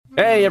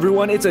Hey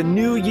everyone, it's a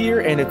new year,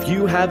 and if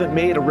you haven't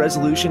made a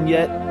resolution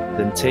yet,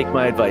 then take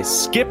my advice.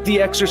 Skip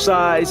the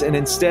exercise and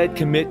instead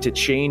commit to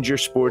change your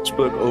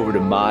sportsbook over to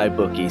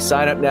MyBookie.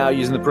 Sign up now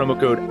using the promo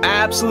code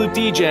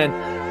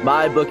AbsoluteDGen.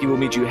 MyBookie will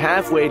meet you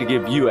halfway to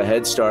give you a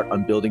head start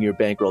on building your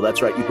bankroll.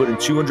 That's right, you put in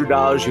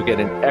 $200, you get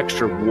an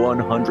extra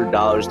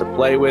 $100 to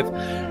play with.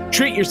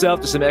 Treat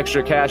yourself to some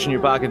extra cash in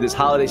your pocket this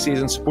holiday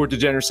season. Support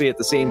degeneracy at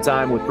the same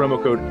time with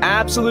promo code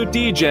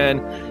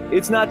AbsoluteDGen.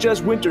 It's not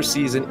just winter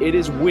season, it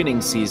is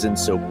winning season.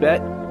 So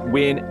bet,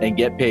 win, and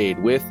get paid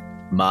with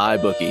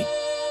MyBookie.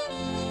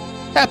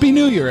 Happy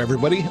New Year,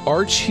 everybody.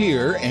 Arch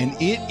here, and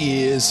it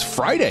is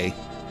Friday,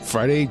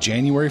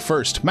 January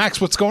 1st.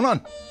 Max, what's going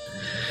on?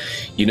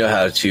 You know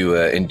how to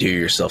endear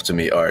yourself to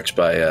me, Arch,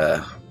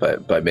 by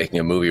making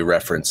a movie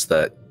reference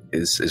that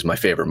is my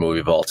favorite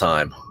movie of all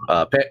time.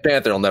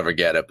 Panther will never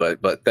get it,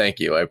 but thank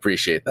you. I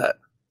appreciate that.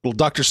 Well,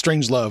 Dr.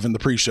 Strangelove in the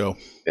pre-show.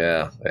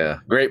 Yeah.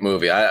 Great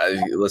movie. I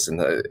listen,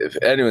 if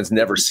anyone's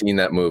never seen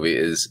that movie,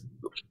 is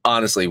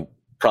honestly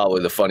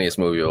probably the funniest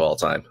movie of all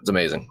time. It's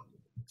amazing.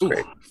 It's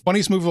great.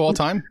 Funniest movie of all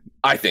time?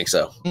 I think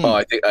so.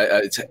 Oh,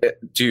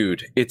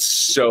 dude, it's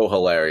so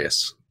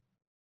hilarious.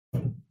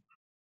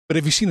 But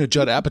have you seen a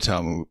Judd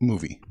Apatow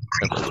movie?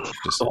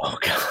 Oh,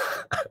 God.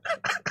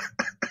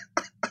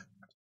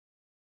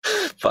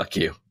 Fuck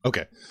you.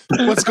 Okay.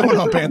 What's going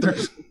on, Panther?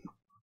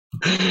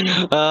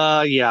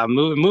 Yeah,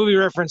 movie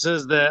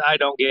references that I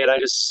don't get. I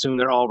just assume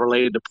they're all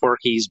related to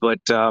Porky's. But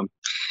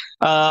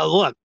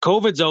look,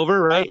 COVID's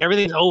over, right?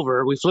 Everything's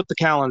over. We flipped the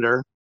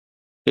calendar.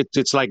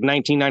 It's like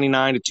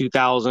 1999 to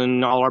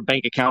 2000. All our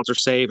bank accounts are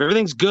safe.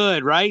 Everything's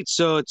good, right?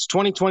 So it's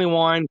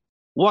 2021.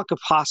 What could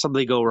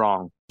possibly go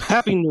wrong?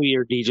 Happy New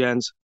Year,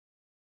 D-Gens.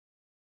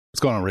 What's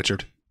going on,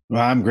 Richard?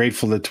 Well, I'm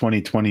grateful that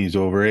 2020 is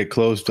over. It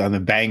closed on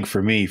the bang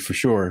for me, for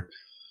sure.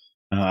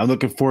 I'm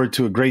looking forward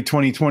to a great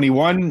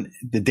 2021.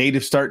 The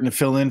data's starting to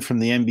fill in from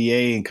the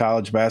NBA and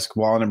college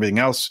basketball and everything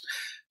else.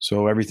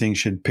 So everything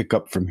should pick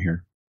up from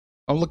here.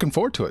 I'm looking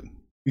forward to it.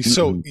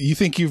 So you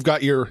think you've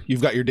got your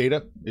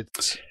data?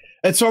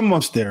 It's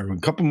almost there. A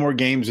couple more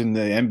games and the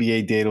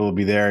NBA data will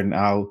be there, and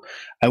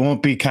I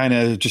won't be kind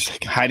of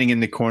just hiding in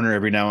the corner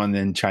every now and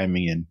then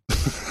chiming in.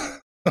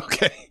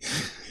 Okay.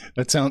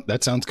 That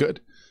sounds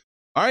good.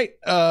 All right.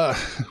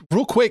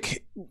 Real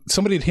quick,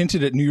 somebody had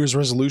hinted at New Year's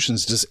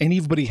resolutions. Does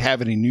anybody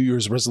have any New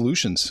Year's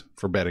resolutions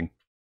for betting?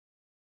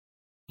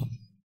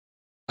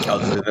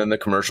 Other than the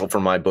commercial for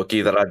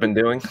MyBookie that I've been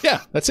doing?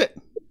 Yeah, that's it.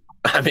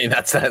 I mean,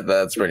 that's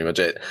pretty much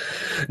it.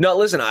 No,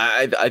 listen,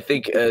 I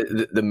think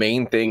the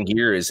main thing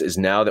here is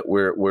now that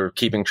we're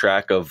keeping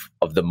track of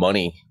the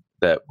money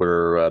that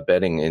we're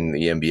betting in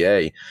the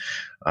NBA.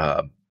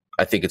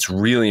 I think it's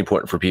really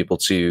important for people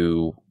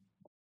to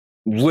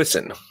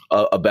listen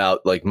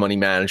about like money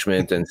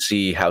management and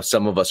see how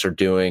some of us are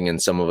doing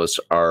and some of us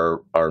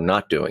are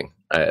not doing.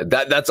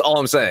 That's all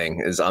I'm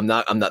saying. Is I'm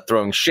not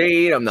throwing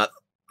shade. I'm not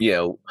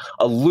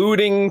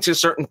alluding to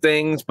certain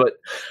things, but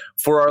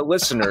for our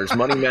listeners,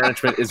 money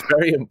management is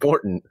very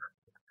important,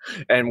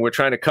 and we're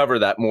trying to cover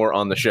that more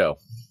on the show.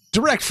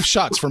 Direct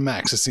shots from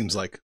Max, it seems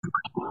like.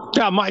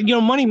 Yeah,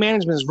 money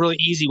management is really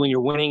easy when you're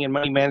winning, and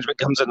money management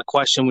comes into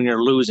question when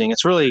you're losing.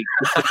 It's really,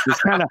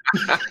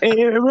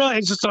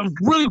 it's just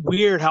really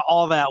weird how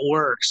all that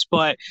works.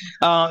 But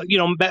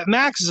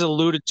Max has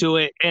alluded to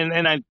it,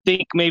 and I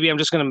think maybe I'm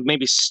just going to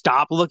maybe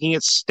stop looking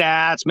at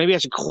stats. Maybe I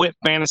should quit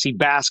fantasy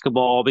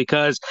basketball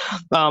because,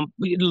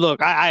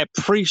 look, I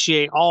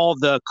appreciate all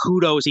the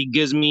kudos he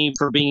gives me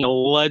for being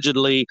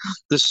allegedly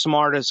the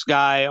smartest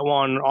guy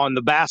on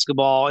the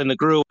basketball in the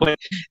group, but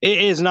it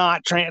is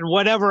not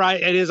whatever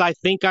it is I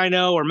think I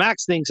know, or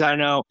Max thinks I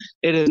know,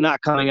 it is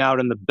not coming out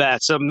in the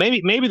bet. So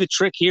maybe the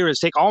trick here is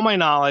take all my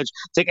knowledge,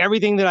 take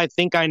everything that I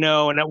think I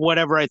know and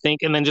whatever I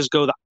think, and then just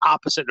go the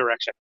opposite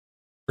direction.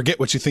 Forget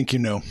what you think you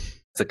know.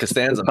 It's a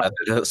Costanza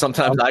method.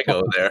 Sometimes I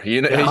go there.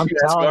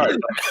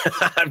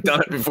 I've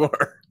done it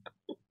before.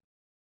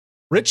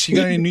 Rich, you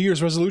got any New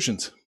Year's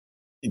resolutions?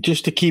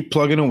 Just to keep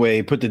plugging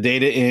away, put the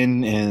data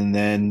in, and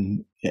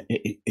then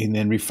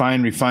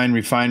refine,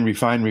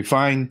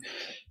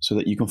 so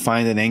that you can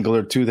find an angle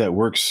or two that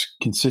works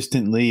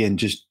consistently, and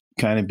just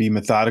kind of be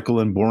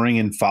methodical and boring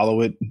and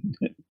follow it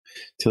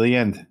till the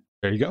end.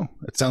 There you go.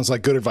 That sounds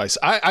like good advice.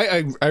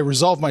 I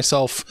resolve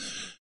myself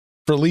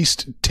for at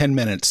least 10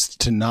 minutes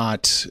to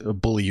not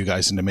bully you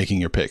guys into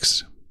making your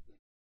picks.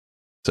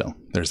 So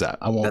there's that.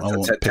 I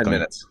won't pick 10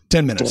 minutes.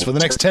 10 minutes for the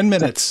next 10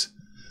 minutes.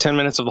 10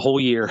 minutes of the whole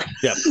year.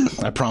 Yep,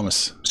 I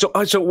promise. So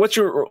what's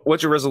your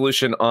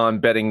resolution on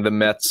betting the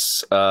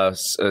Mets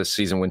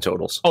season win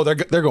totals? Oh, they're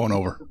going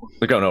over.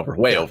 They're going over,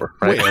 way over,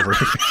 right? Way over.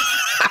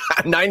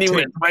 90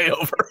 wins, way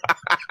over.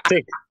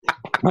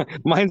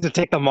 Mine's to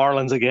take the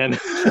Marlins again.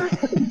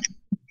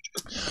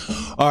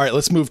 All right,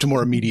 let's move to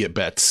more immediate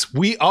bets.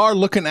 We are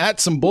looking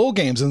at some bowl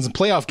games and some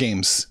playoff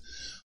games.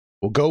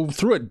 We'll go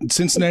through it.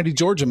 Cincinnati,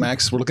 Georgia,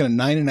 Max. We're looking at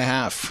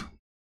 9.5.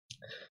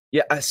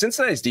 Yeah,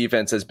 Cincinnati's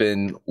defense has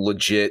been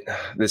legit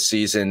this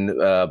season,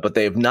 but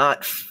they have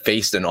not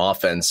faced an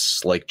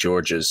offense like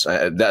Georgia's.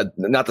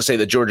 Not to say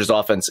that Georgia's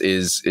offense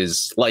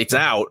is lights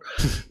out.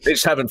 They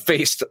just haven't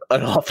faced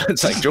an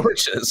offense like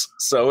Georgia's.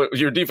 So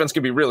your defense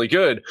can be really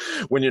good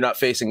when you're not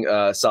facing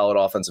solid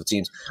offensive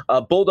teams.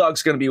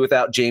 Bulldogs going to be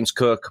without James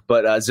Cook,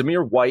 but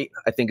Zamir White,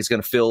 I think, is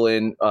going to fill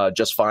in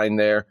just fine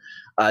there.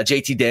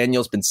 JT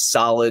Daniels been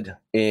solid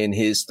in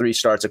his 3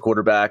 starts at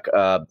quarterback.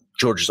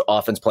 Georgia's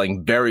offense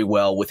playing very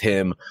well with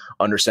him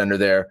under center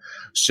there.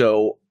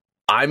 So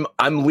I'm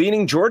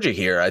leaning Georgia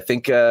here. I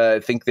think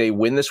they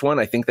win this one.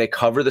 I think they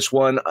cover this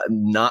one.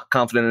 I'm not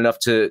confident enough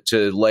to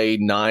lay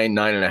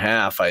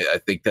 9.5. I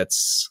think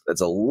that's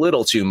a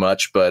little too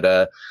much, but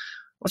I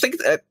think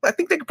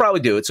they could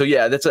probably do it. So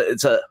yeah,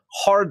 it's a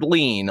hard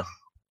lean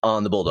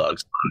on the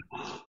Bulldogs.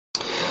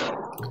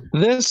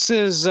 This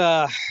is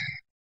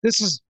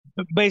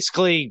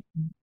basically,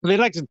 they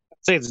like to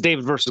say it's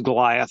David versus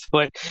Goliath,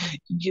 but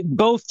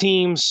both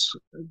teams,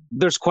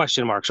 there's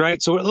question marks, right?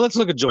 So let's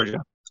look at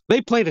Georgia. They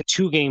played a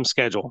 2-game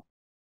schedule.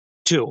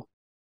 2.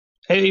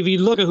 And if you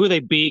look at who they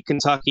beat,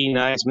 Kentucky,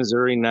 nice.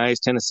 Missouri, nice.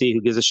 Tennessee,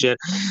 who gives a shit?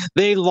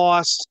 They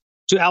lost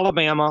to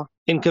Alabama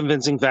in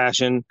convincing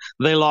fashion.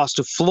 They lost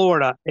to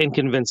Florida in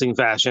convincing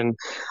fashion.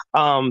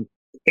 And,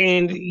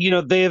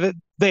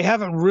 they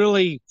haven't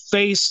really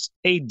faced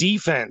a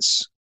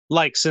defense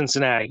like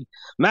Cincinnati.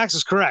 Max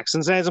is correct.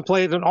 Cincinnati hasn't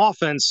played an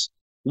offense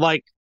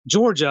like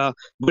Georgia,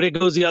 but it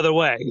goes the other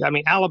way. I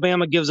mean,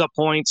 Alabama gives up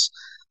points.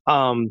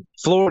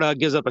 Florida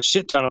gives up a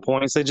shit ton of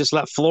points. They just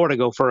let Florida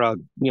go for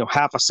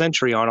half a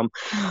century on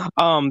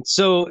them.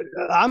 So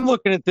I'm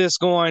looking at this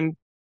going,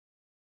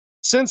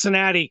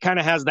 Cincinnati kind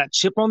of has that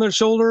chip on their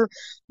shoulder.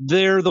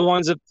 They're the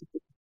ones that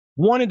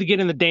wanted to get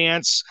in the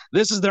dance.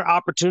 This is their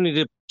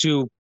opportunity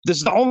to this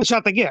is the only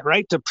shot they get,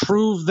 right? To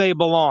prove they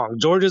belong.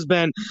 Georgia's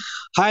been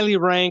highly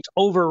ranked,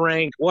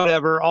 overranked,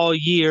 whatever, all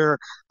year.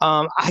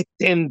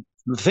 And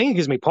the thing that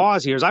gives me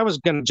pause here is I was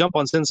going to jump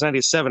on Cincinnati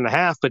at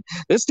 7.5, but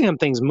this damn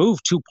thing's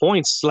moved 2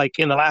 points like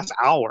in the last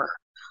hour.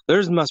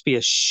 There must be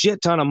a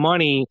shit ton of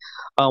money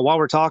while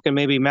we're talking.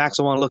 Maybe Max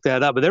will want to look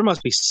that up, but there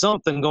must be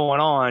something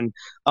going on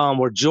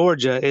where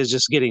Georgia is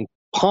just getting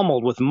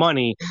pummeled with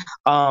money.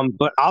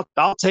 But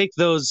I'll take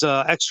those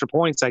extra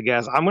points, I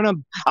guess.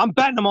 I'm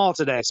betting them all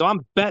today. So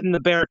I'm betting the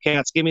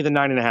Bearcats. Give me the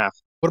 9.5.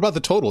 What about the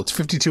total? It's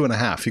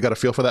 52.5. You got a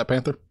feel for that,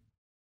 Panther?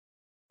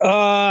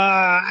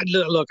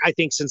 Look, I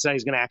think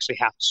Cincinnati's going to actually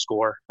have to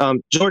score.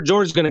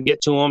 Georgia's going to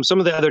get to them. Some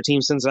of the other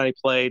teams Cincinnati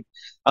played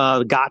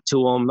got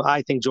to them.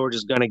 I think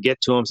Georgia's going to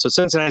get to them. So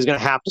Cincinnati's going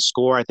to have to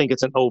score. I think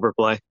it's an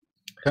overplay.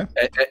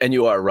 Okay. And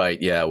you are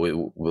right. Yeah.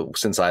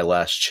 Since I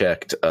last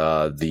checked,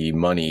 the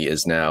money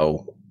is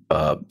now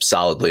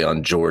solidly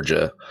on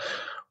Georgia.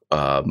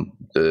 When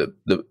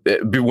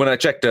I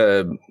checked,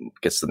 I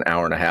guess an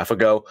hour and a half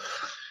ago,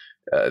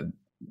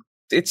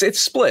 it's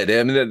split.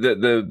 I mean,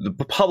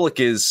 the public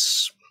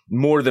is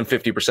more than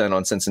 50%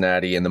 on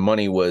Cincinnati, and the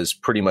money was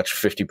pretty much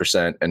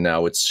 50%, and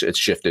now it's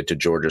shifted to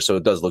Georgia. So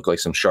it does look like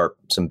some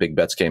big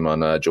bets came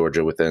on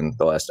Georgia within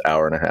the last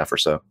hour and a half or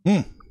so.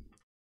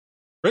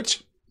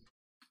 Rich?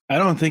 I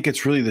don't think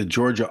it's really the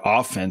Georgia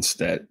offense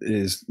that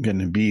is going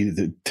to be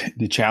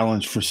the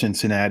challenge for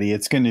Cincinnati.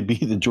 It's going to be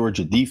the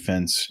Georgia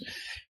defense,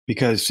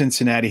 because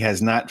Cincinnati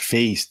has not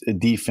faced a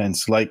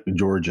defense like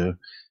Georgia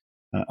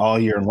all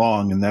year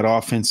long, and that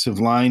offensive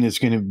line is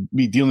going to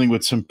be dealing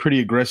with some pretty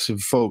aggressive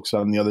folks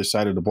on the other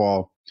side of the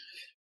ball.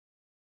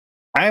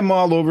 I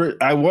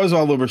was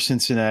all over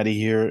Cincinnati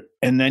here,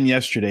 and then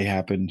yesterday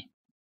happened.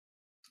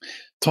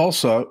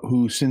 Tulsa,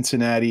 who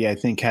Cincinnati I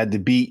think had to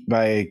beat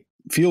by a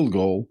field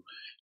goal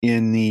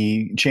in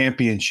the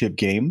championship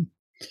game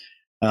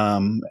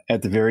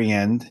at the very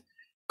end,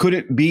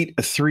 couldn't beat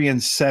a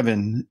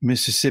 3-7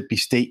 Mississippi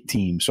State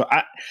team. So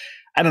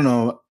I don't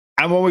know.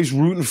 I'm always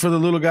rooting for the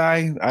little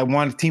guy. I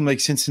want a team like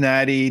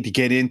Cincinnati to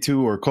get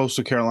into, or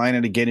Coastal Carolina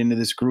to get into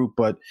this group.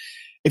 But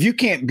if you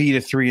can't beat a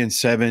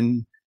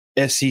 3-7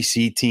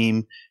 SEC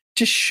team,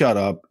 just shut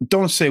up.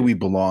 Don't say we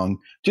belong.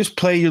 Just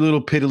play your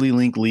little piddly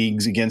link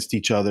leagues against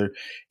each other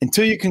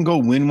until you can go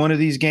win one of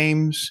these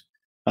games.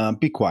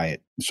 Be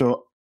quiet.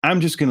 So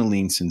I'm just going to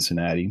lean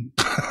Cincinnati.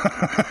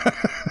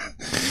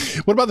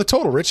 What about the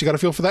total, Rich? You got a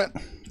feel for that?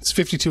 It's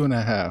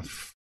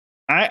 52.5.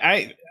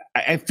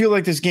 I feel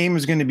like this game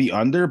is going to be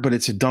under, but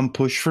it's a dumb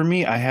push for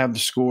me. I have the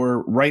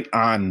score right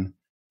on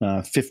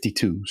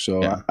 52.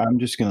 So yeah. I'm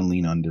just going to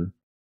lean under.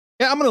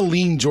 Yeah, I'm going to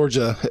lean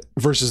Georgia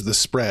versus the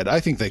spread.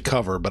 I think they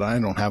cover, but I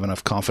don't have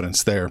enough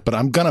confidence there. But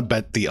I'm going to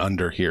bet the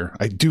under here.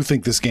 I do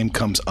think this game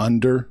comes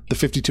under the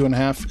 52.5.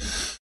 I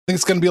think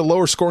it's going to be a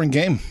lower scoring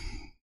game.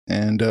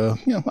 And,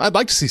 I'd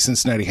like to see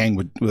Cincinnati hang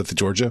with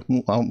Georgia.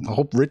 I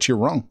hope, Rich, you're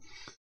wrong.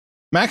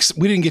 Max,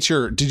 we didn't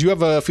get did you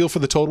have a feel for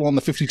the total on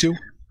the 52?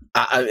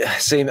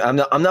 Same. I'm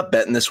not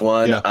betting this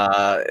one.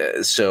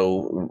 Yeah.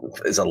 So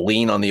is a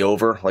lean on the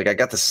over. Like I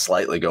got this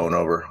slightly going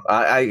over.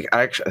 I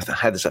actually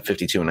had this at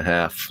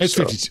 52.5. It's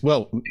 52.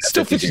 Well,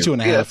 still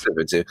 52.5. Yeah,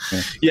 52.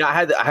 Yeah, I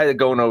had it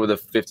going over the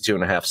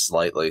 52.5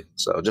 slightly.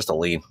 So just a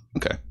lean.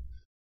 Okay.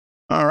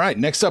 All right.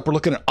 Next up, we're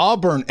looking at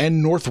Auburn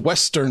and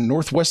Northwestern.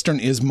 Northwestern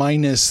is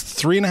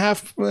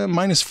 -3.5,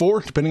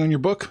 -4, depending on your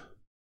book.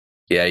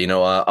 Yeah,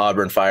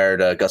 Auburn fired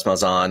Gus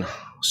Malzahn,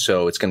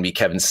 so it's going to be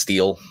Kevin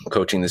Steele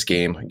coaching this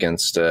game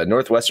against a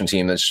Northwestern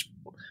team that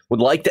would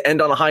like to end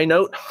on a high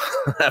note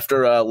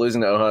after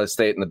losing to Ohio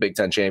State in the Big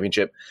Ten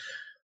championship.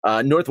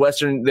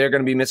 Northwestern, they're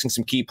going to be missing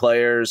some key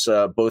players,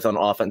 both on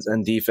offense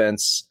and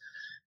defense.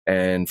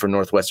 And for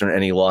Northwestern,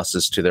 any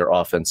losses to their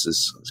offense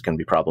is going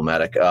to be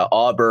problematic.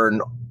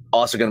 Auburn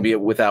also going to be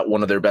without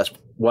one of their best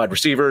wide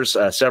receivers,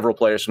 several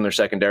players from their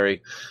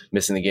secondary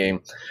missing the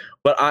game.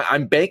 But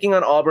I'm banking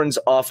on Auburn's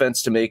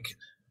offense to make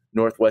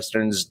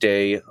Northwestern's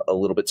day a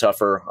little bit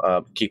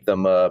tougher, keep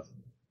them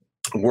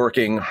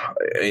working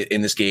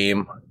in this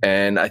game.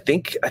 And I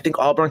think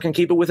Auburn can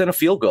keep it within a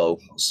field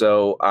goal.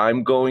 So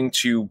I'm going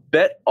to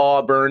bet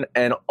Auburn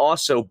and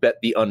also bet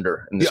the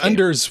under. In this the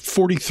under is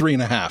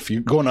 43.5. You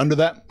going under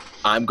that?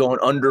 I'm going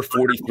under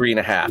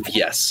 43.5.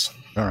 Yes.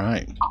 All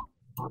right.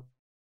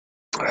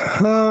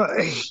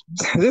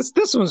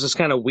 This one's just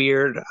kind of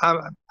weird.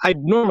 I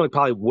normally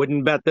probably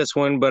wouldn't bet this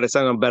one, but I'm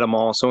going to bet them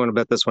all, so I'm going to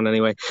bet this one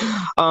anyway.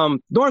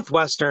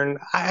 Northwestern,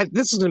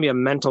 this is going to be a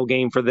mental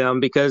game for them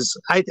because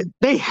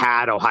they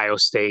had Ohio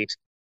State.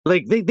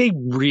 Like they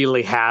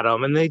really had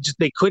them, and they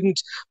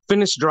couldn't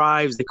finish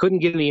drives. They couldn't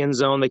get in the end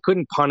zone. They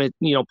couldn't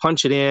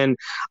punch it in.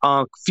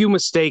 Few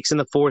mistakes in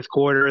the fourth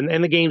quarter,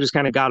 and the game just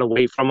kind of got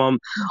away from them.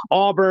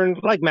 Auburn,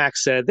 like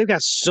Max said, they've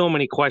got so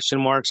many question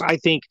marks. I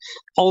think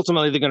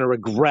ultimately they're going to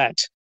regret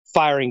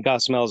firing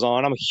Gus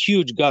Malzahn. I'm a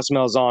huge Gus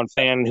Malzahn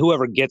fan, and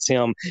whoever gets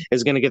him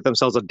is going to get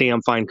themselves a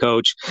damn fine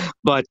coach.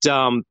 But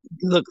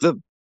look, the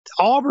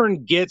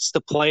Auburn gets the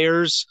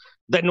players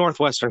that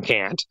Northwestern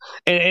can't.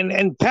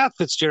 And Pat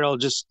Fitzgerald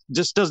just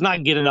does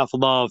not get enough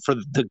love for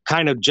the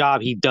kind of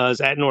job he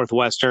does at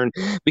Northwestern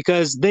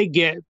because they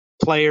get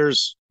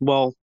players,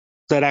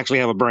 that actually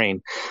have a brain.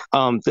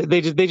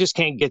 They just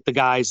can't get the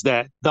guys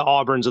that the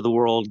Auburns of the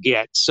world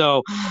get.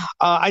 So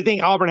I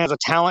think Auburn has a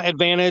talent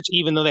advantage,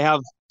 even though they have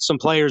some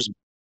players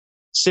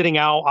sitting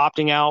out,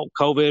 opting out,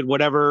 COVID,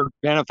 whatever,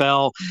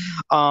 NFL.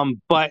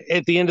 But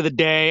at the end of the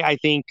day, I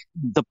think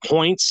the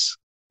points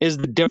is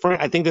the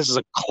different. I think this is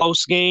a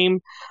close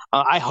game.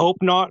 I hope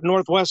not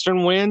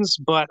Northwestern wins,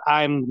 but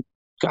I'm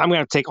going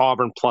to take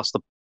Auburn plus the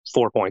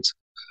 4 points.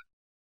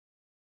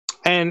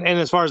 And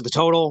as far as the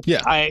total,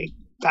 yeah,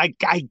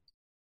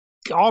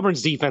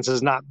 Auburn's defense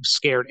has not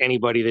scared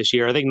anybody this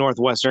year. I think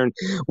Northwestern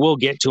will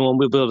get to them.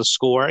 We'll be able to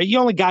score. You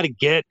only got to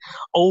get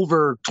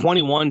over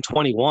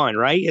 21-21,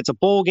 right? It's a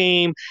bowl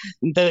game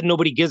that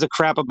nobody gives a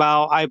crap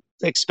about. I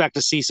expect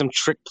to see some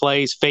trick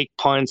plays, fake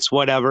punts,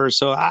 whatever.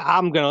 So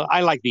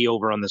I like the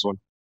over on this one.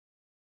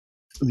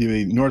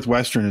 The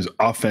Northwestern is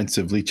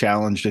offensively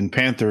challenged, and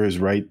Panther is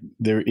right.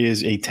 There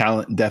is a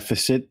talent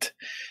deficit.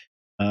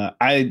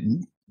 I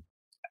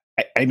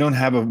don't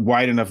have a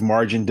wide enough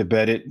margin to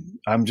bet it.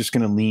 I'm just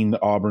going to lean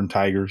the Auburn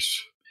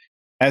Tigers.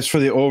 As for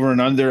the over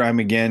and under, I'm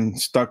again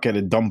stuck at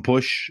a dumb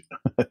push.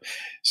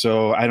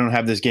 So I don't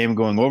have this game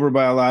going over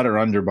by a lot or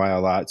under by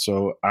a lot.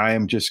 So I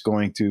am just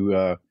going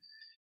to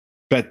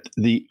bet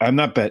I'm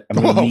going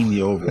to lean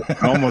the over.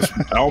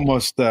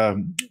 Almost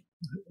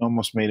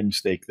made a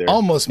mistake there.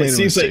 It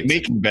seems like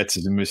making bets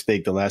is a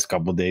mistake the last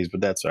couple of days,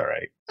 but that's all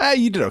right.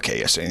 You did okay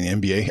yesterday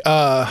in the NBA.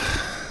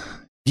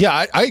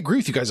 Yeah, I agree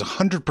with you guys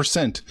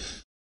 100%.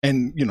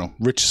 And,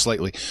 Rich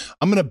slightly.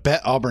 I'm going to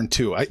bet Auburn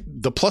too.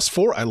 The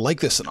 +4, I like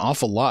this an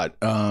awful lot.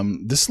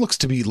 This looks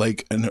to be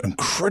like an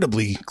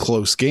incredibly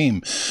close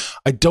game.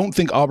 I don't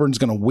think Auburn's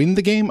going to win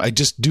the game. I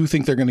just do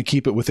think they're going to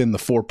keep it within the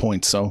 4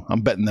 points. So I'm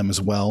betting them as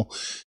well.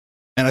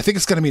 And I think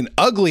it's going to be an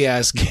ugly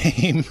ass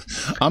game.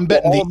 I'm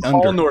betting the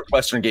under. All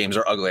Northwestern games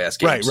are ugly ass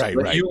games. Right.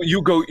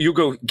 You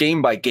go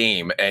game by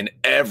game, and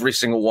every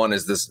single one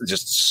is this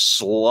just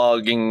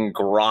slugging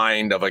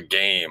grind of a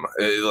game.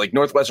 Like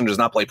Northwestern does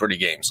not play pretty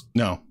games.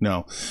 No.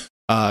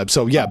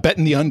 So yeah,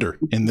 betting the under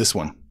in this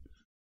one.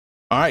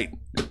 All right,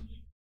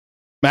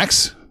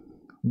 Max,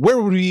 where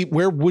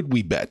would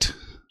we bet?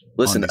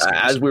 Listen,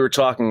 as we were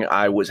talking,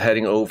 I was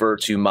heading over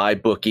to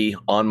MyBookie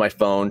on my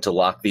phone to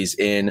lock these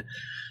in.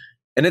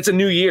 And it's a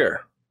new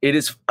year. It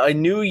is a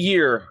new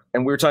year.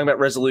 And we were talking about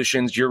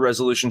resolutions. Your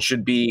resolution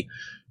should be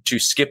to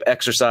skip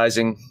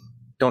exercising.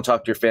 Don't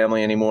talk to your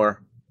family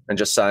anymore and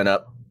just sign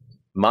up.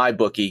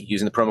 MyBookie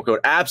using the promo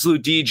code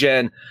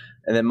AbsoluteDGen.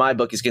 And then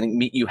MyBookie is going to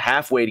meet you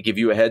halfway to give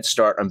you a head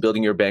start on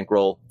building your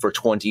bankroll for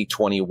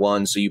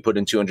 2021. So you put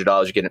in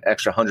 $200, you get an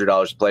extra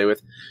 $100 to play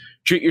with.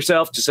 Treat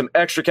yourself to some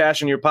extra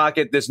cash in your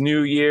pocket this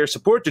new year.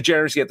 Support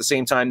degeneracy at the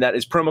same time. That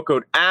is promo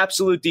code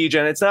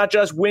AbsoluteDGen. It's not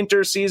just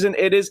winter season.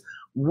 It is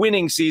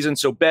winning season,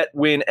 so bet,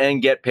 win,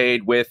 and get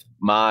paid with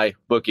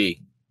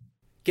MyBookie.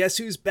 Guess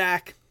who's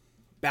back?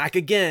 Back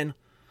again.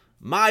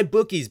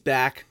 MyBookie's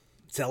back.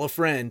 Tell a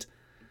friend.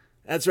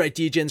 That's right,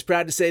 DGen's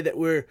proud to say that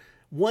we're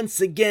once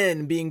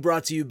again being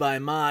brought to you by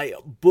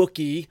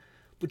MyBookie.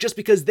 But just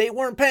because they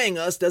weren't paying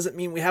us doesn't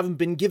mean we haven't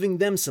been giving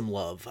them some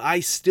love.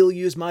 I still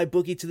use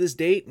MyBookie to this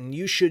date, and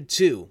you should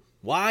too.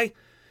 Why?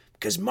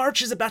 Because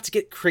March is about to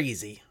get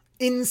crazy.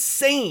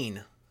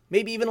 Insane.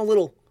 maybe even a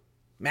little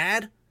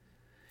mad?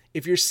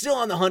 If you're still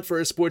on the hunt for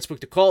a sportsbook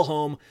to call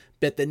home,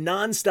 bet the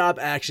non-stop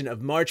action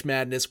of March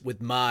Madness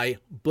with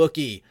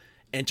MyBookie.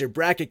 Enter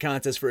bracket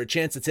contests for a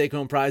chance to take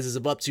home prizes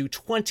of up to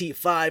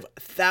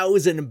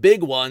 25,000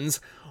 big ones,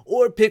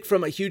 or pick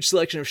from a huge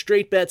selection of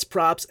straight bets,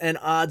 props, and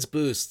odds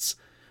boosts.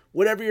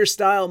 Whatever your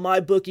style,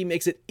 MyBookie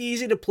makes it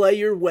easy to play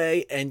your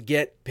way and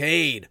get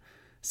paid.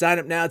 Sign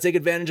up now, take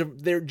advantage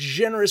of their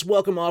generous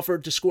welcome offer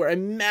to score a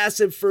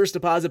massive first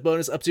deposit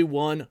bonus up to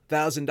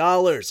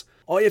 $1,000.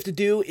 All you have to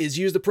do is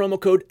use the promo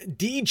code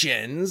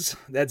DEGENS,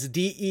 that's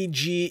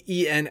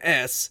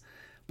DEGENS,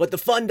 but the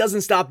fun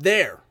doesn't stop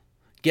there.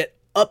 Get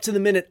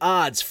up-to-the-minute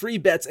odds, free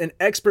bets, and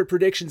expert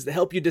predictions to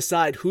help you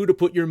decide who to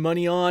put your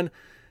money on.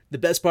 The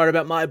best part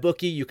about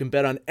MyBookie, you can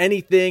bet on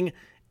anything,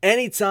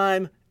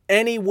 anytime,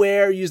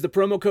 anywhere. Use the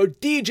promo code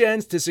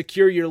DEGENS to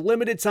secure your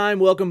limited-time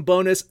welcome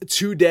bonus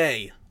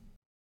today.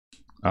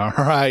 All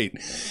right.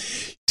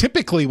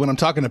 Typically, when I'm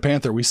talking to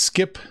Panther, we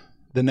skip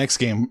the next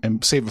game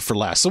and save it for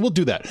last. So we'll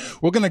do that.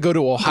 We're going to go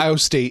to Ohio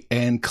State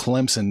and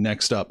Clemson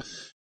next up.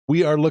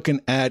 We are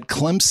looking at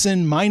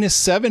Clemson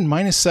 -7,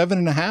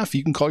 -7.5.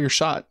 You can call your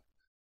shot.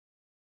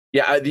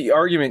 Yeah, the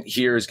argument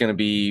here is going to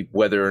be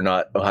whether or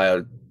not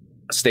Ohio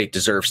State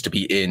deserves to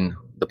be in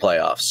the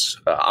playoffs.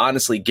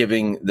 Honestly,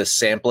 giving the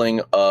sampling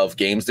of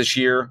games this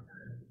year,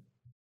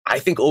 I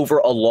think over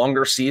a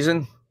longer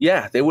season,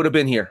 yeah, they would have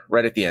been here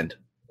right at the end.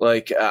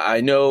 Like,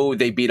 I know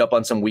they beat up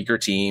on some weaker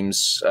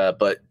teams,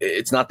 but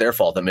it's not their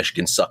fault that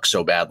Michigan sucks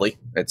so badly.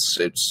 It's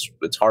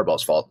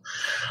Harbaugh's fault.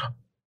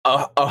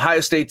 Ohio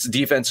State's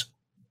defense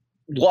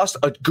lost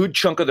a good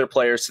chunk of their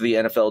players to the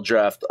NFL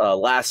draft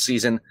last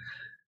season.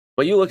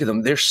 But you look at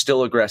them, they're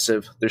still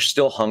aggressive. They're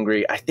still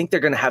hungry. I think they're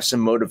going to have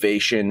some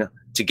motivation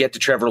to get to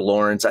Trevor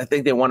Lawrence. I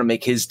think they want to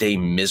make his day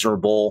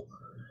miserable.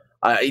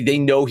 They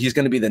know he's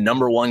going to be the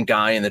number one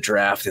guy in the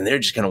draft, and they're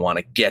just going to want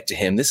to get to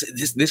him.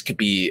 This could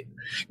be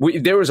 –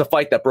 there was a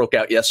fight that broke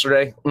out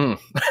yesterday.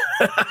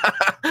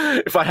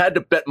 If I had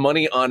to bet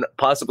money on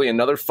possibly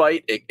another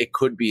fight, it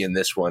could be in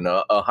this one.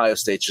 Ohio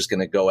State's just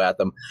going to go at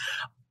them.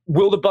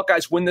 Will the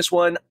Buckeyes win this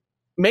one?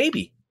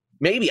 Maybe.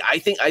 I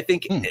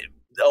think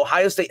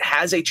Ohio State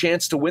has a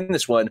chance to win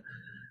this one,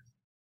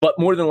 but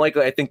more than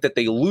likely, I think that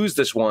they lose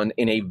this one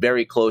in a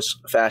very close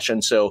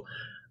fashion. So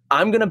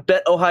I'm going to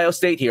bet Ohio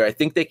State here. I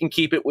think they can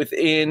keep it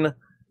within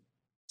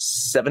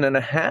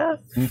 7.5.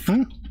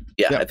 Mm-hmm.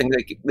 Yeah, yep. I think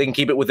they can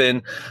keep it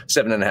within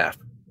 7.5.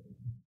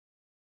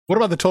 What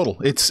about the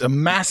total? It's a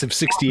massive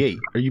 68.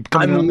 Are you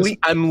coming on this?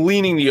 I'm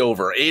leaning the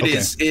over.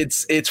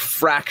 It's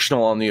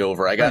fractional on the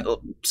over. I got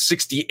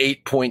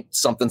 68 point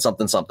something.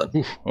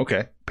 Oof,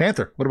 okay.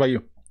 Panther, what about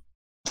you?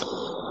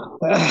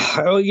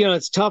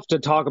 It's tough to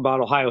talk about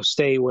Ohio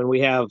State when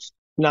we have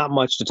not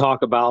much to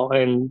talk about.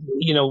 And,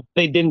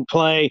 they didn't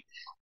play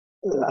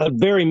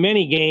very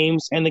many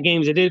games, and the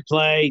games they did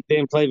play, they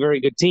didn't play very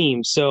good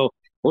teams. So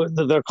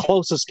their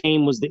closest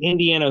game was the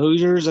Indiana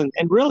Hoosiers, and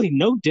really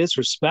no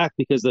disrespect,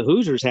 because the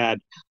Hoosiers had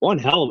one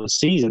hell of a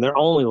season. Their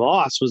only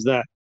loss was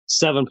that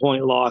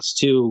 7-point loss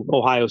to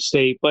Ohio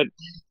State. But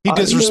he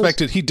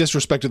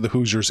disrespected the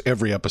Hoosiers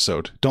every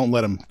episode. Don't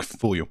let him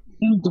fool you.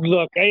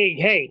 Look,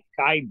 hey,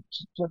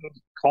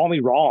 call me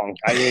wrong.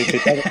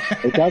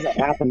 It doesn't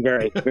happen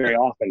very, very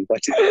often, but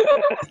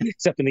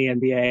except in the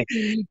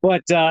NBA.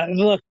 But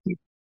look,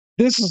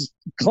 this is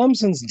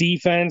Clemson's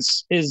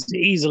defense is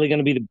easily going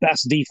to be the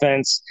best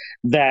defense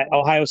that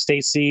Ohio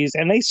State sees,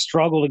 and they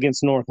struggled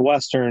against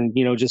Northwestern,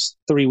 just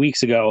 3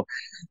 weeks ago.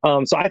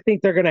 So I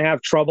think they're going to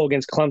have trouble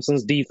against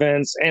Clemson's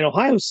defense and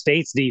Ohio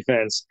State's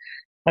defense.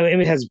 I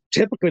mean, it has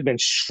typically been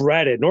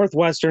shredded.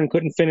 Northwestern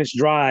couldn't finish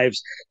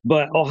drives,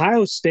 but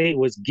Ohio State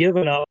was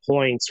giving up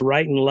points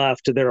right and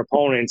left to their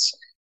opponents.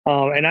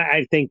 And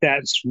I think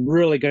that's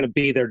really going to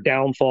be their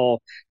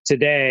downfall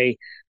today.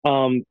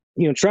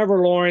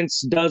 Trevor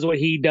Lawrence does what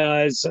he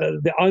does.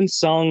 The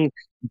unsung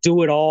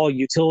do-it-all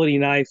utility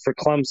knife for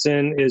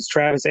Clemson is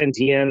Travis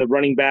Etienne, the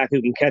running back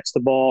who can catch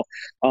the ball,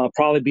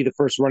 probably be the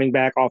first running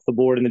back off the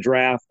board in the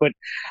draft. But,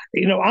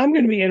 I'm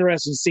going to be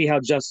interested to see how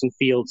Justin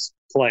Fields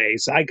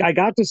plays. I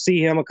got to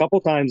see him a couple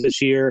times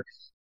this year,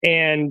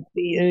 and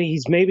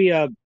he's maybe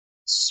a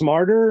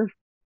smarter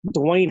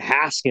Dwayne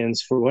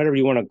Haskins, for whatever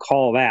you want to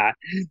call that.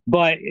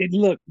 But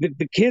look,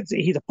 the kid's,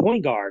 he's a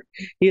point guard.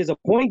 He is a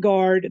point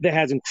guard that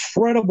has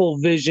incredible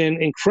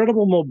vision,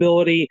 incredible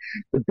mobility.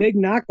 The big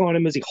knock on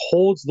him is he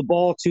holds the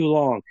ball too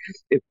long.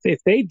 If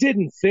they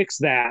didn't fix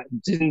that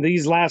in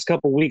these last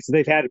couple of weeks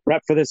they've had to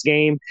prep for this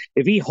game,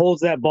 if he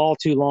holds that ball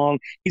too long,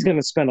 he's going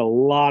to spend a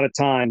lot of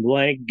time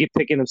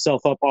picking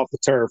himself up off the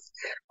turf.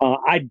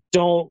 I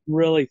don't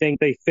really think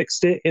they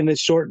fixed it in this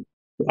short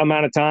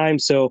amount of time.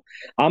 So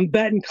I'm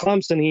betting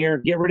Clemson here.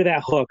 Get rid of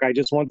that hook. I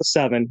just want the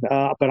 7,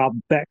 but I'll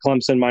bet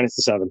Clemson minus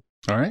the 7.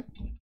 All right.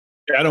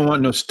 I don't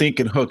want no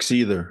stinking hooks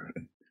either.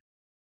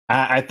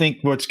 I think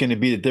what's going to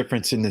be the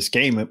difference in this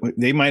game,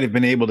 they might have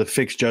been able to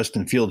fix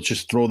Justin Fields,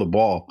 just throw the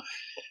ball.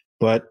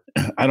 But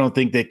I don't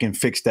think they can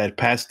fix that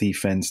pass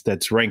defense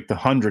that's ranked the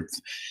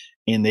 100th.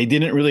 And they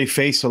didn't really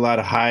face a lot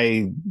of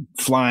high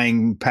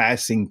flying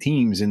passing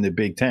teams in the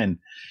Big Ten.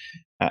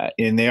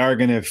 And they are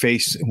going to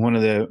face one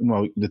of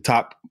the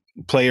top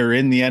player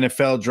in the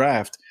NFL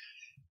draft.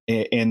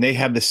 And they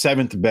have the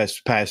 7th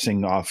best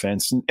passing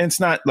offense. And it's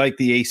not like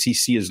the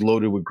ACC is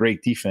loaded with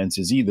great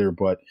defenses either,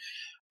 but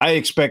I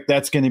expect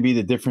that's going to be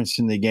the difference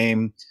in the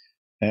game.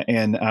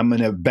 And I'm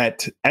going to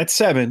bet at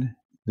 7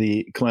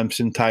 the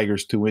Clemson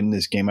Tigers to win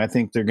this game. I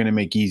think they're going to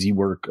make easy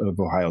work of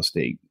Ohio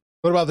State.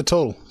 What about the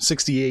total?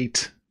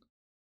 68.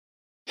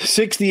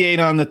 68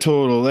 on the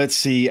total. Let's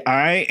see.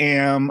 I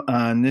am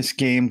on this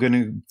game going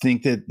to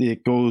think that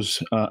it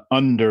goes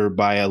under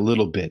by a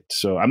little bit.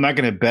 So I'm not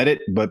going to bet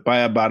it, but by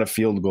about a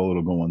field goal,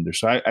 it'll go under.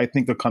 So I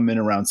think they'll come in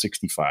around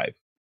 65.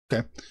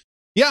 Okay.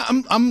 Yeah,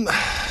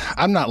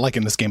 I'm not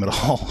liking this game at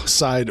all,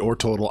 side or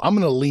total. I'm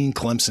going to lean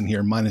Clemson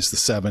here, minus the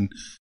 7.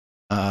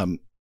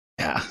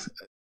 Yeah.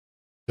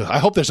 I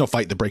hope there's no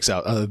fight that breaks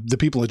out. The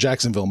people of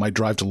Jacksonville might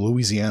drive to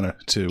Louisiana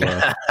to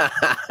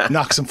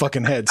knock some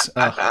fucking heads.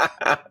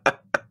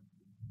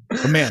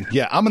 But man,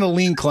 yeah, I'm going to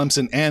lean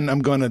Clemson, and I'm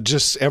going to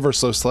just ever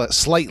so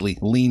slightly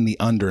lean the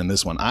under in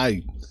this one.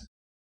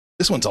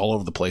 This one's all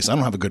over the place. I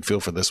don't have a good feel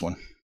for this one.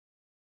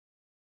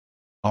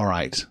 All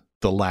right,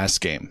 the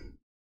last game.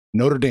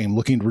 Notre Dame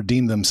looking to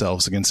redeem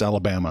themselves against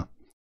Alabama.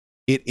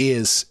 It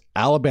is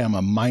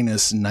Alabama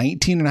minus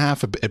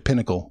 19.5 at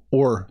Pinnacle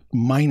or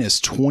minus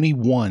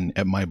 21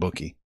 at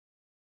MyBookie.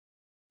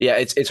 Yeah,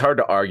 it's hard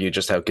to argue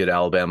just how good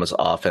Alabama's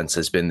offense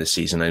has been this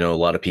season. I know a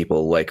lot of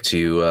people like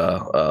to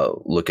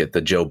look at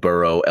the Joe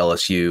Burrow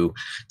LSU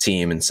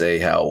team and say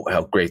how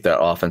great that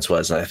offense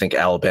was. And I think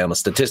Alabama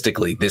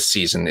statistically this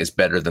season is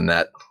better than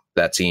that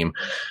team.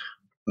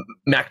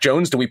 Mac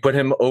Jones, do we put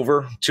him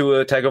over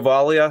Tua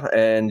Tagovailoa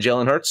and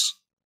Jalen Hurts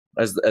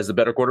as the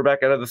better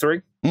quarterback out of the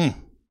 3?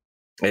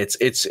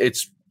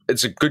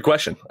 It's a good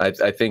question.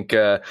 I think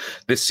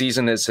this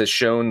season has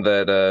shown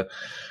that.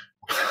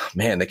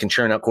 Man, they can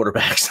churn out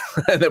quarterbacks.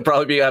 They'll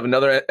probably have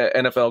another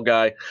NFL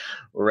guy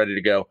ready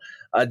to go.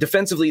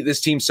 Defensively,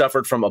 this team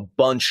suffered from a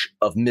bunch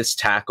of missed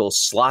tackles,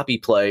 sloppy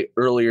play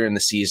earlier in the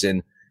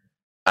season.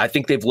 I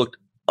think they've looked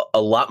a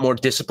lot more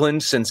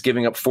disciplined since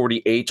giving up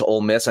 48 to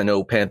Ole Miss. I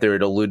know Panther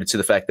had alluded to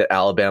the fact that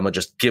Alabama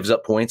just gives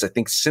up points. I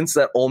think since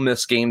that Ole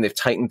Miss game, they've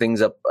tightened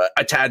things up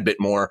a tad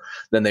bit more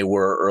than they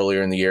were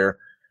earlier in the year.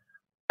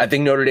 I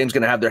think Notre Dame's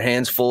going to have their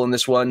hands full in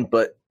this one,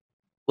 but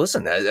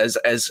listen,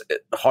 as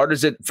hard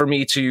as it for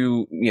me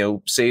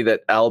to say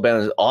that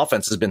Alabama's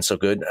offense has been so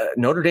good,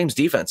 Notre Dame's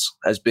defense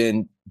has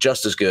been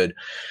just as good.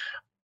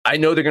 I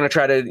know they're going to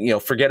try to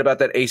forget about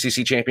that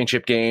ACC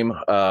championship game.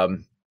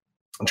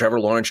 Trevor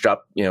Lawrence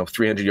dropped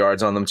 300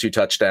 yards on them, 2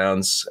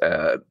 touchdowns.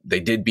 They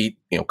did beat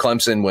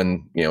Clemson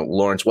when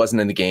Lawrence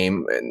wasn't in the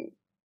game, and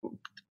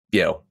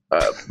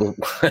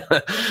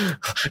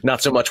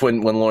not so much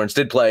when Lawrence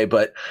did play.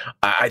 But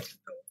I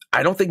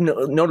don't think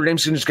Notre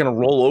Dame's just going to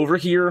roll over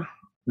here.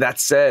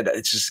 That said,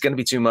 it's just going to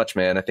be too much,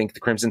 man. I think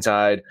the Crimson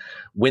Tide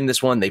win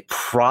this one. They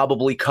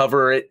probably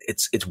cover it.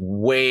 It's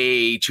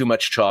way too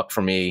much chalk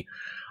for me.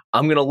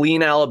 I'm going to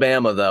lean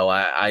Alabama, though.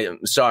 I'm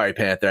sorry,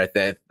 Panther.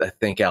 I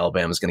think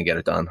Alabama's going to get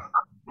it done.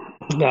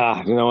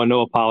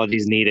 No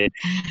apologies needed.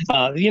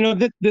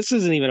 This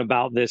isn't even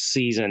about this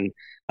season.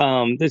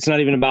 It's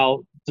not even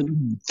about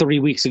 3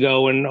 weeks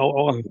ago when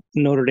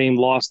Notre Dame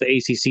lost the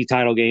ACC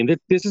title game.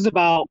 This is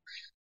about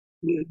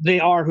they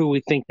are who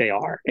we think they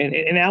are. And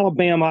in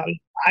Alabama,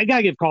 I got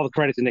to give all the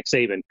credit to Nick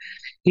Saban.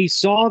 He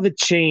saw the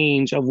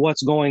change of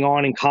what's going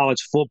on in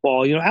college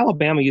football.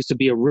 Alabama used to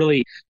be a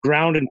really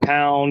ground and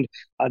pound,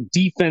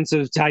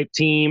 defensive type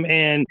team,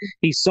 and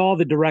he saw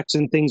the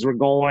direction things were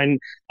going.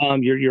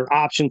 Your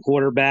option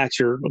quarterbacks,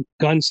 your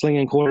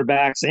gunslinging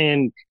quarterbacks,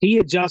 and he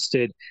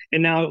adjusted.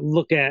 And now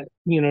look at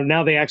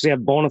now they actually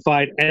have bona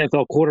fide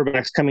NFL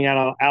quarterbacks coming out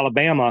of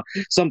Alabama.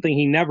 Something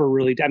he never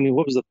really. I mean,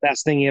 what was the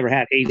best thing he ever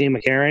had? AJ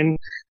McCarron.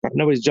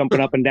 Nobody's jumping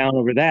up and down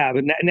over that,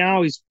 but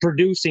now he's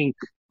producing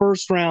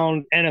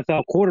first-round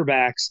NFL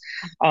quarterbacks.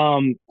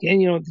 And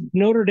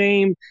Notre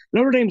Dame's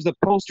the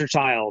poster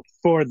child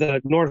for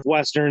the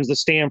Northwesterns, the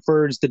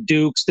Stanfords, the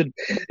Dukes.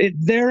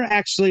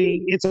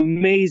 It's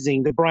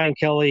amazing that Brian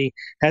Kelly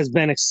has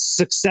been as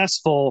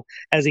successful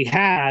as he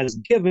has,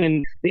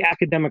 given the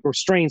academic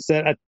restraints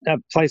that a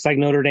place like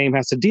Notre Dame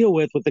has to deal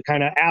with the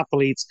kind of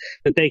athletes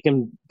that they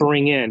can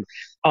bring in.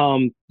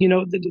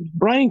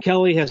 Brian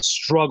Kelly has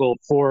struggled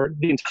for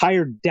the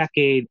entire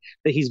decade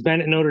that he's been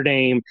at Notre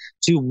Dame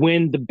to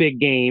win the big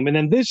game. And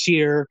then this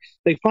year,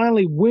 they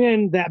finally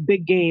win that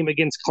big game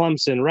against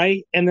Clemson,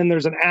 right? And then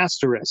there's an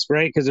asterisk,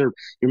 right? Because you're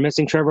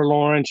missing Trevor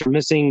Lawrence, you're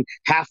missing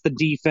half the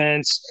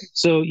defense.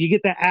 So you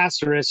get that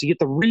asterisk, you get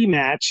the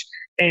rematch,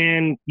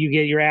 and you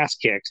get your ass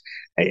kicked.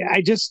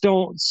 I just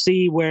don't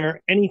see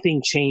where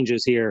anything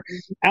changes here.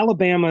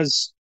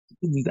 Alabama's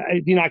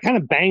I kind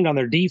of banged on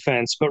their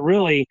defense, but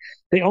really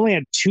they only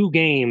had 2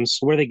 games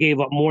where they gave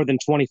up more than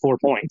 24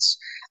 points.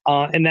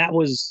 And that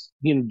was,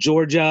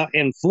 Georgia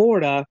and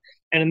Florida.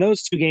 And in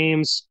those 2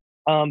 games,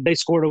 they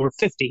scored over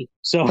 50.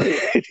 So,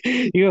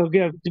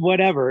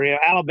 whatever.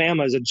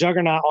 Alabama is a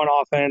juggernaut on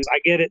offense. I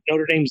get it.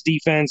 Notre Dame's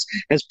defense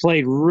has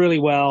played really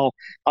well.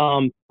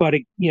 But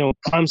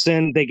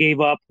Clemson, they gave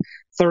up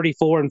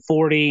 34 and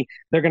 40.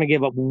 They're going to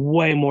give up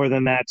way more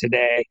than that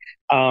today.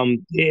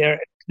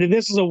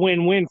 This is a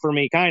win-win for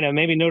me, kind of.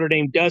 Maybe Notre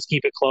Dame does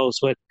keep it close,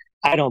 but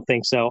I don't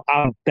think so.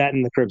 I'm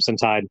betting the Crimson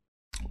Tide.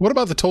 What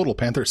about the total,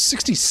 Panther?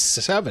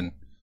 67.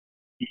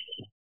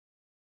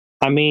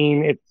 I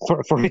mean,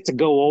 for it to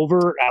go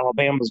over,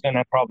 Alabama's going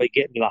to probably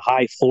get into the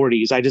high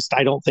 40s.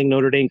 I don't think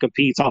Notre Dame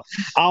competes.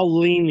 I'll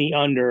lean the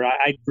under.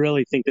 I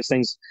really think this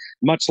thing's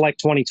much like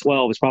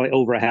 2012. It's probably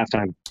over at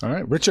halftime. All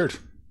right, Richard.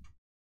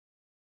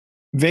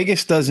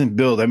 Vegas doesn't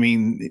build. I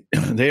mean,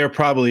 they are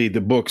probably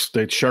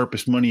the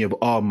sharpest money of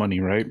all money,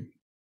 right?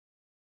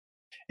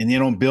 And they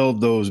don't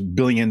build those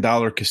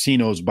billion-dollar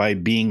casinos by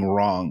being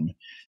wrong.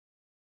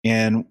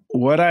 And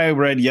what I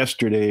read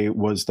yesterday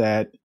was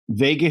that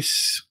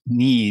Vegas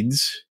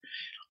needs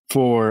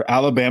for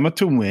Alabama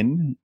to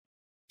win.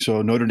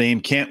 So Notre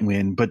Dame can't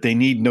win, but they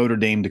need Notre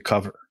Dame to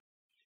cover.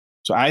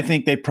 So I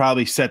think they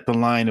probably set the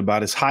line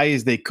about as high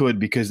as they could,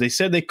 because they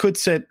said they could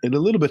set it a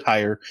little bit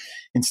higher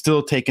and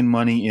still taking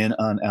money in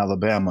on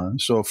Alabama.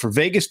 So for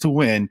Vegas to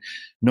win,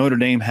 Notre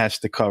Dame has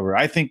to cover.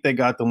 I think they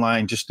got the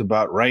line just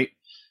about right.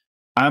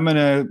 I'm going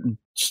to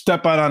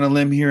step out on a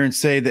limb here and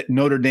say that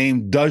Notre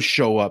Dame does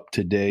show up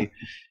today,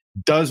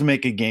 does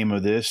make a game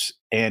of this,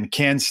 and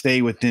can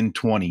stay within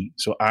 20.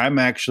 So I'm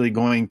actually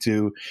going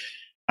to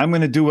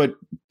do what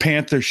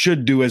Panther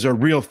should do as a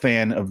real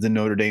fan of the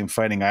Notre Dame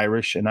Fighting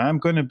Irish, and I'm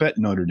going to bet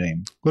Notre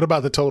Dame. What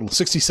about the total?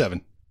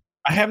 67.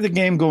 I have the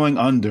game going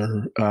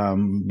under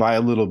by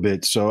a little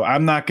bit, so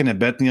I'm not going to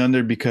bet the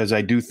under because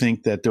I do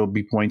think that there'll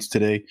be points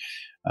today.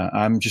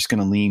 I'm just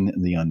going to lean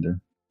the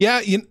under.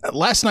 Yeah,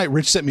 last night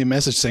Rich sent me a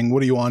message saying,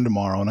 "What are you on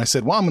tomorrow?" And I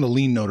said, "Well, I'm going to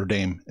lean Notre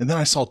Dame." And then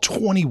I saw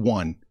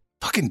 21.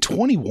 Fucking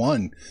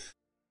 21.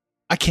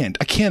 I can't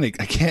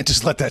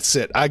just let that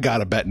sit. I got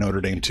to bet Notre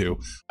Dame too.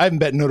 I haven't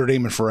bet Notre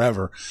Dame in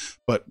forever,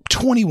 but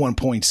 21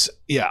 points.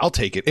 Yeah, I'll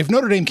take it. If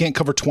Notre Dame can't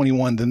cover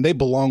 21, then they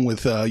belong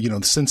with, the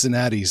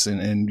Cincinnati's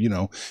and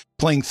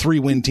playing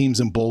 3-win teams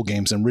in bowl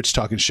games and Rich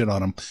talking shit on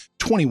them.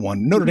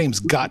 21. Notre Dame's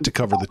got to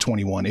cover the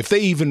 21. If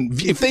they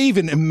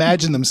even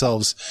imagine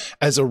themselves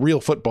as a real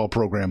football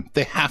program,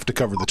 they have to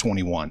cover the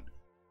 21.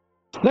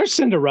 They're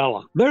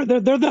Cinderella. They're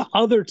the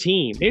other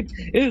team.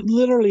 It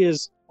literally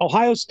is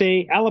Ohio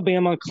State,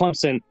 Alabama,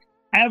 Clemson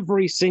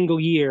every single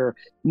year.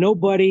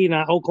 Nobody,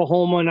 not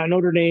Oklahoma, not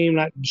Notre Dame,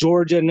 not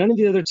Georgia, none of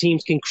the other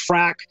teams can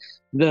crack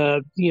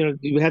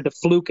you had the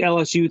fluke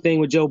LSU thing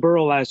with Joe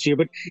Burrow last year,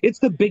 but it's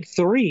the big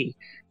three.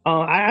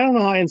 I don't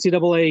know how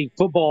NCAA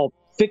football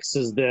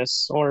fixes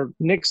this, or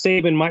Nick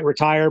Saban might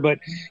retire, but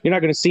you're not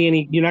going to see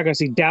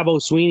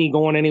Dabo Swinney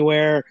going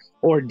anywhere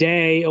or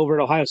Day over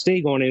at Ohio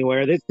State going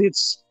anywhere.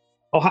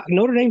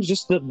 Notre Dame's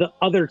just the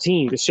other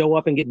team to show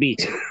up and get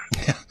beat.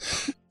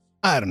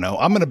 I don't know.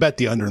 I'm going to bet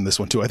the under in this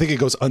one, too. I think it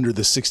goes under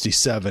the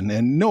 67,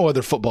 and no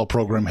other football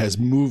program has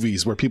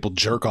movies where people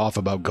jerk off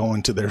about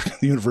going to their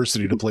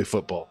university to play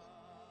football.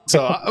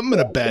 So I'm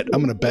going to bet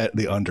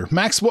the under.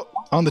 Max, what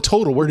on the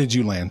total, where did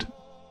you land?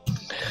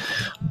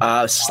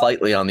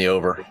 Slightly on the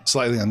over.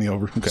 Slightly on the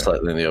over. Okay.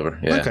 Slightly on the over,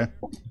 yeah. Okay.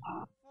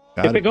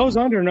 If it goes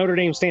under, Notre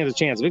Dame stands a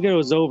chance. If it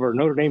goes over,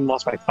 Notre Dame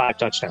lost by 5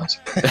 touchdowns.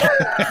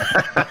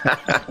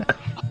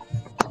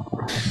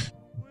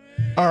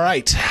 All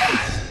right.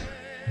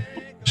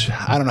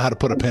 I don't know how to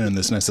put a pin in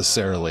this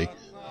necessarily.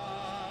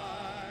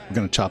 We're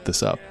going to chop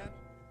this up.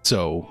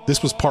 So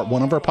this was part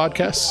 1 of our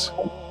podcasts.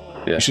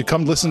 Yeah. You should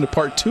come listen to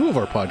part 2 of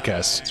our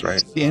podcast. That's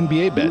right. The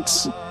NBA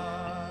bets.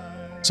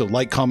 So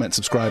like, comment,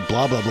 subscribe,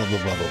 blah, blah, blah,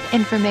 blah, blah, blah.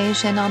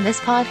 Information on this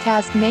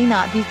podcast may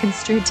not be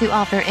construed to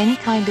offer any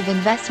kind of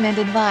investment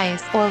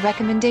advice or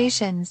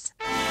recommendations.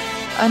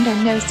 Under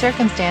no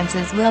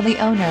circumstances will the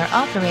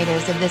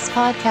owner-operators of this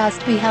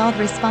podcast be held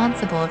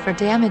responsible for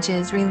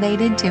damages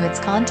related to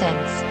its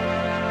contents.